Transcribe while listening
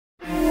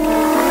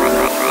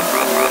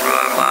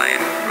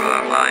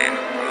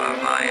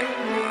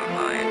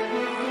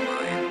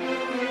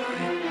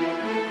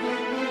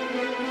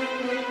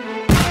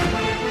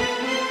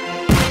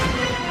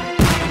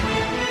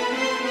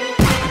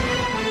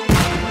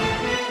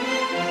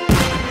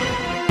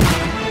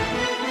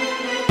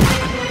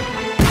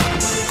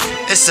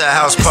It's a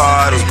house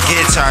party,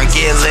 get turned,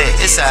 get lit.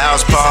 It's a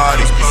house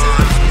party.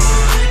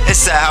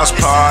 It's a house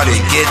party,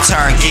 get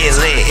turned, get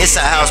lit. It's a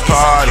house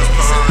party.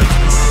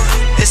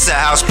 It's a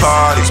house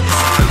party.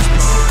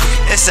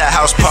 It's a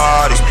house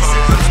party.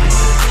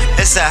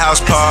 It's a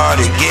house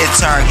party, get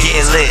turned,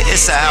 get lit.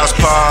 It's a house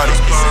party.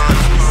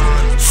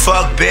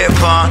 Fuck beer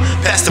pong,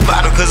 pass the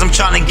bottle cause I'm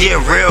tryna get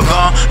real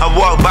gone. I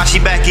walk by, she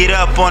back it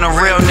up on a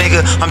real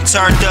nigga. I'm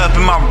turned up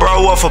and my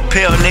bro off a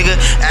pill, nigga.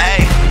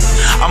 Ayy,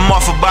 I'm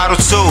off a bottle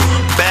too.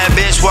 Bad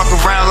bitch walk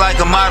around like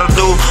a model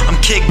do. I'm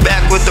kicked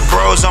back with the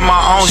bros on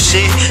my own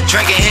shit.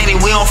 Drinking Henny,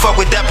 we don't fuck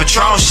with that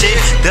Patron shit.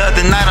 The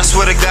other night I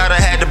swear to God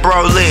I had the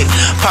bro lit.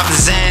 Popped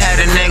the Zen,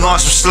 had a nigga on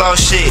some slow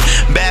shit.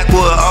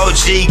 Backwood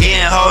OG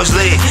getting hoes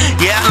lit.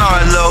 Yeah, I know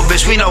a little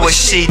bitch, we know what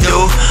she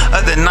do.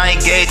 Other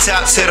night gave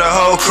top to the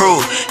whole crew.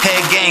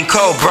 Head game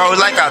cold, bro,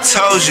 like I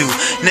told you.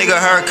 Nigga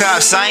heard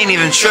cops, I ain't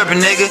even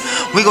tripping, nigga.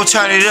 We gon'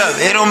 turn it up,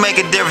 it don't make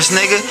a difference,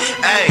 nigga.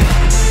 Ayy,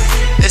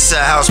 it's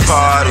a house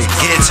party,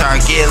 get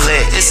turned, get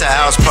lit. It's a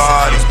house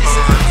party.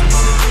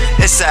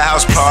 It's a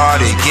house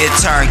party, get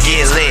turned,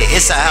 get lit.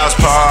 It's a house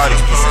party.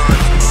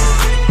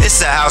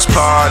 It's a house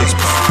party.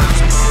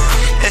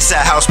 It's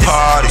a house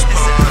party.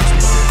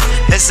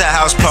 It's a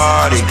house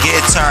party,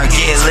 get turned,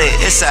 get lit.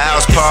 It's a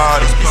house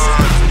party.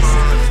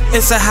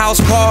 It's a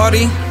house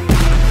party,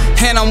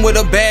 and I'm with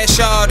a bad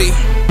shawty,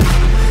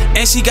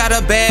 and she got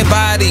a bad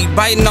body.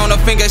 Biting on her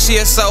finger, she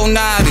is so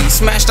naughty.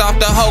 Smashed off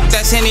the Hulk,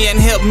 that's Henny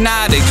and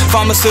hypnotic.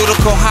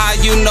 Pharmaceutical high,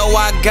 you know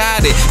I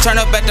got it. Turn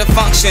up at the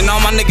function,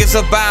 all my niggas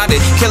about it.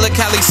 Killer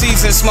Cali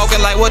season, smoking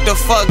like what the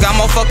fuck. I'm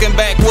more fucking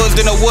backwoods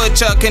than a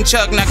woodchuck and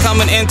Chuck. Now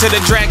coming into the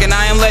dragon,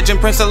 I am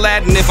legend, Prince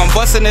Aladdin. If I'm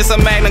busting this a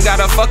magnum,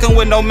 got her fucking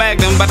with no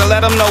magnum. About to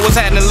let them know what's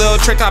happening.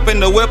 Little trick, hop in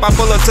the whip, I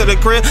pull her to the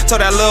crib.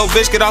 Told that little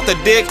bitch, get off the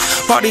dick.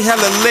 Party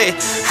hella lit,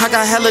 I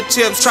got hella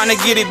chips, trying to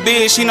get it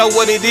big. She know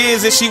what it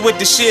is, and she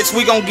with the shits.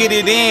 We gon' get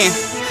it in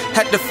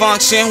at the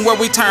function where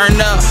we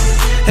turn up.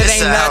 It's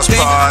a house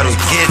party,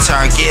 get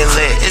turned, get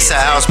lit. It's a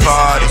house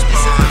party.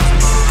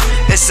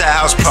 It's a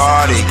house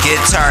party, get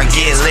turned,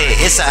 get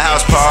lit. It's a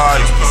house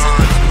party.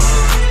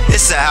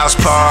 It's a house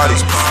party.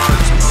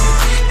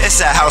 It's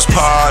a house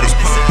party.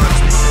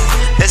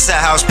 It's a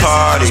house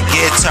party,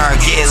 get turned,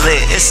 get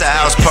lit. It's a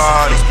house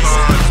party.